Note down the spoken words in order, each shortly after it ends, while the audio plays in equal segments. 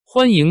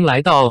欢迎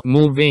来到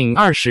Moving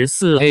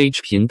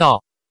 24h 频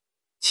道，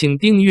请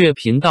订阅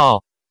频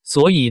道，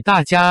所以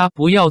大家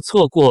不要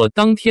错过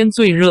当天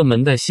最热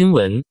门的新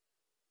闻。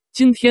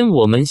今天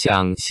我们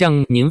想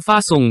向您发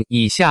送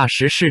以下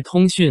时事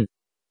通讯：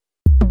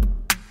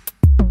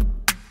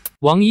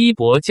王一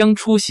博将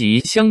出席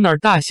香奈儿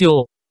大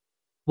秀。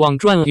网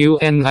传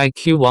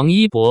UNIQ 王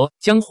一博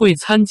将会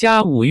参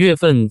加5月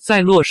份在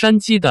洛杉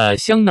矶的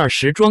香奈儿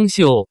时装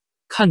秀。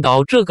看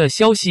到这个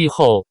消息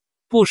后，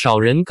不少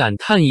人感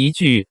叹一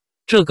句：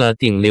这个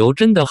顶流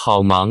真的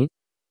好忙。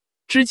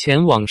之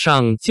前网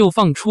上就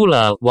放出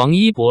了王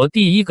一博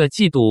第一个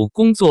季度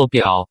工作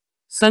表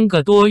，3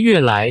个多月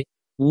来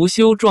无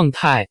休状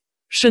态，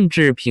甚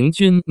至平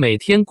均每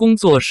天工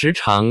作时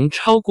长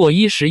超过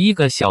11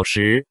个小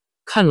时，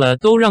看了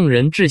都让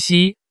人窒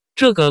息。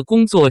这个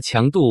工作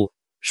强度，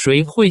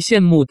谁会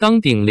羡慕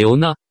当顶流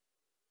呢？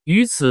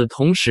与此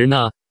同时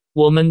呢，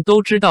我们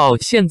都知道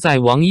现在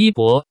王一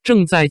博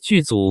正在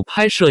剧组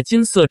拍摄《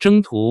金色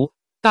征途》，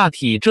大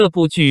体这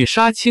部剧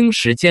杀青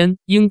时间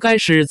应该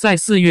是在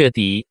4月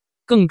底。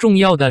更重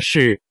要的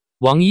是，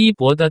王一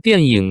博的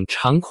电影《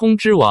长空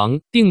之王》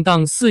定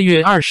档4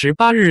月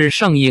28日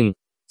上映，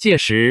届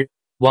时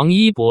王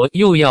一博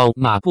又要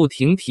马不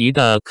停蹄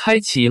地开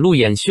启路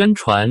演宣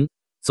传。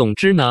总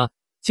之呢，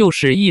就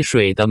是一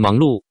水的忙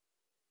碌。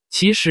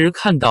其实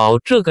看到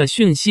这个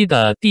讯息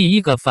的第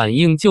一个反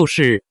应就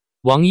是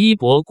王一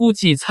博估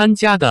计参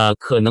加的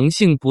可能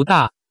性不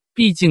大，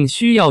毕竟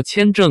需要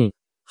签证，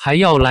还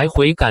要来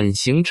回赶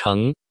行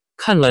程。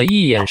看了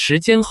一眼时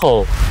间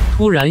后，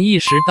突然意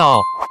识到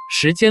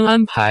时间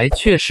安排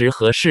确实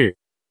合适。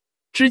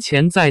之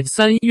前在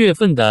3月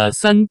份的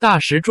3大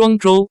时装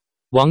周，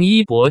王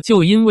一博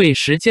就因为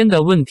时间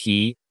的问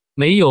题，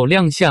没有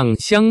亮相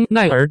香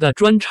奈儿的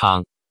专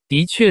场，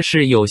的确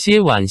是有些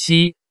惋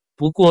惜。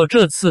不过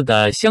这次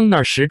的香奈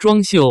儿时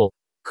装秀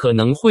可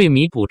能会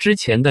弥补之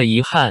前的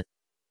遗憾。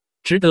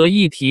值得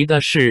一提的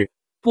是，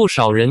不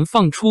少人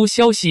放出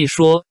消息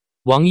说，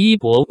王一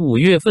博5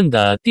月份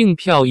的订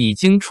票已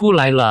经出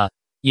来了，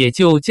也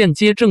就间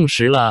接证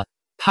实了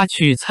他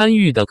去参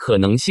与的可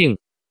能性。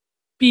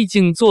毕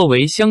竟作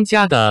为香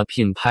家的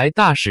品牌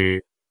大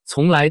使，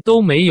从来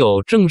都没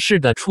有正式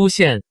的出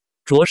现，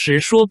着实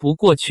说不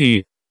过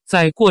去。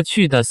在过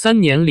去的3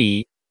年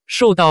里，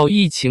受到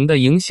疫情的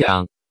影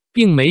响，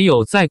并没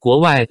有在国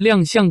外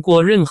亮相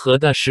过任何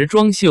的时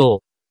装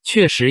秀，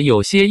确实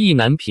有些意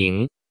难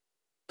平。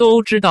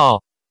都知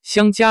道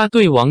香家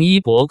对王一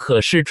博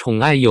可是宠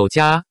爱有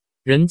加，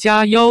人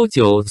家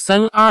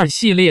1932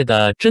系列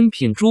的珍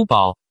品珠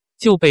宝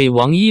就被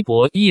王一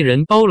博一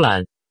人包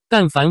揽，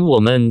但凡我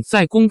们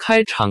在公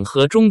开场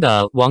合中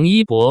的王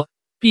一博，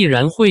必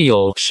然会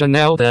有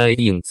Chanel 的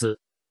影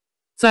子。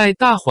在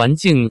大环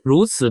境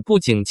如此不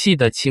景气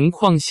的情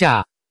况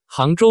下，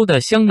杭州的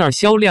香奈儿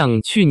销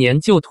量去年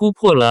就突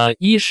破了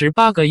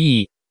18个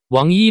亿，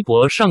王一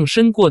博上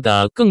身过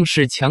的更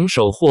是抢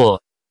手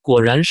货，果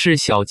然是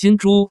小金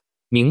猪，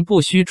名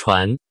不虚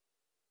传。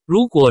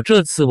如果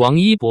这次王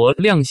一博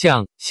亮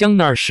相香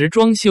奈儿时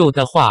装秀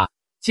的话，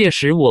届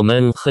时我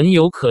们很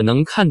有可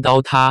能看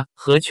到他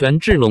和权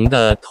志龙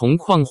的同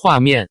框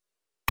画面。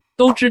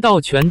都知道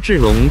权志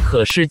龙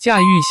可是驾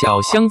驭小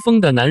香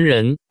风的男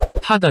人，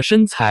他的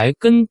身材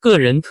跟个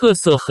人特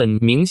色很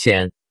明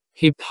显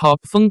，hip hop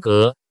风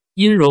格，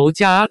阴柔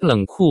加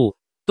冷酷，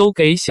都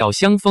给小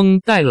香风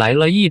带来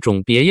了一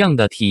种别样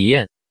的体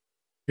验。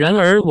然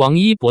而王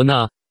一博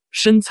呢，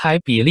身材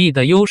比例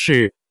的优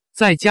势，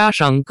再加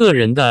上个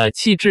人的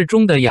气质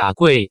中的雅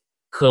贵，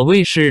可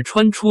谓是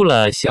穿出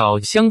了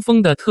小香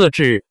风的特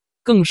质，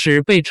更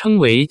是被称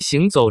为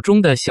行走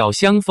中的小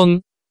香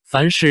风。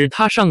凡是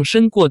他上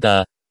身过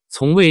的，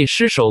从未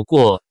失手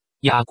过，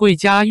雅贵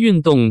加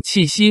运动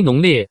气息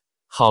浓烈，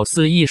好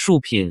似艺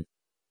术品。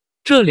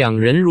这两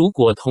人如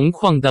果同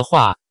框的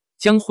话，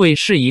将会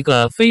是一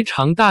个非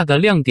常大的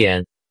亮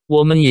点，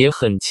我们也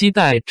很期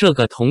待这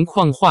个同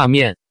框画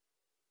面。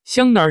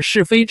香奈儿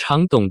是非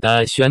常懂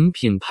得选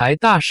品牌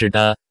大使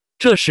的，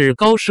这是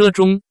高奢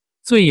中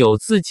最有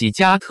自己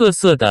家特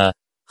色的，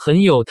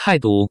很有态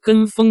度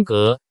跟风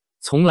格，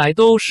从来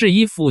都是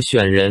衣服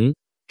选人，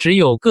只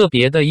有个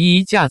别的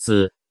衣架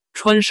子，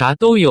穿啥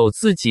都有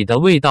自己的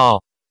味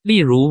道，例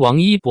如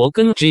王一博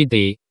跟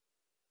GD。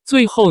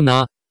 最后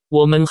呢，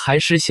我们还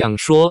是想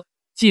说，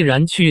既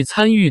然去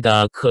参与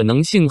的可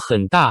能性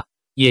很大，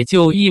也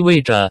就意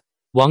味着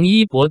王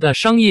一博的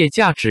商业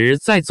价值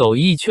在走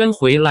一圈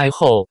回来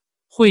后，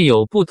会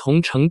有不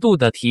同程度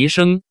的提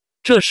升，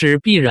这是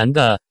必然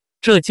的，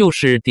这就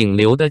是顶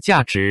流的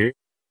价值。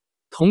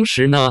同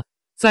时呢，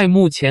在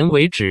目前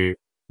为止，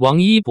王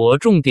一博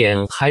重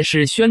点还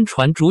是宣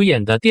传主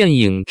演的电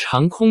影《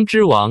长空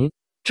之王》，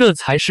这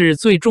才是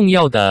最重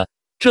要的，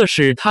这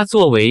是他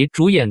作为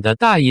主演的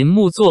大银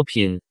幕作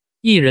品，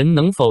艺人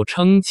能否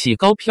撑起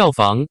高票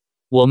房，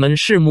我们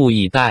拭目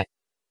以待。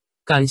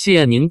感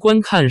谢您观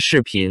看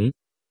视频。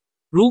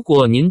如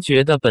果您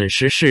觉得本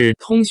时事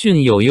通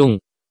讯有用，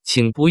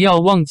请不要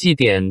忘记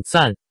点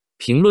赞、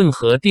评论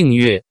和订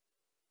阅。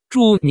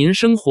祝您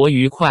生活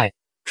愉快，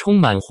充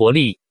满活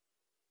力。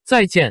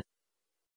再见。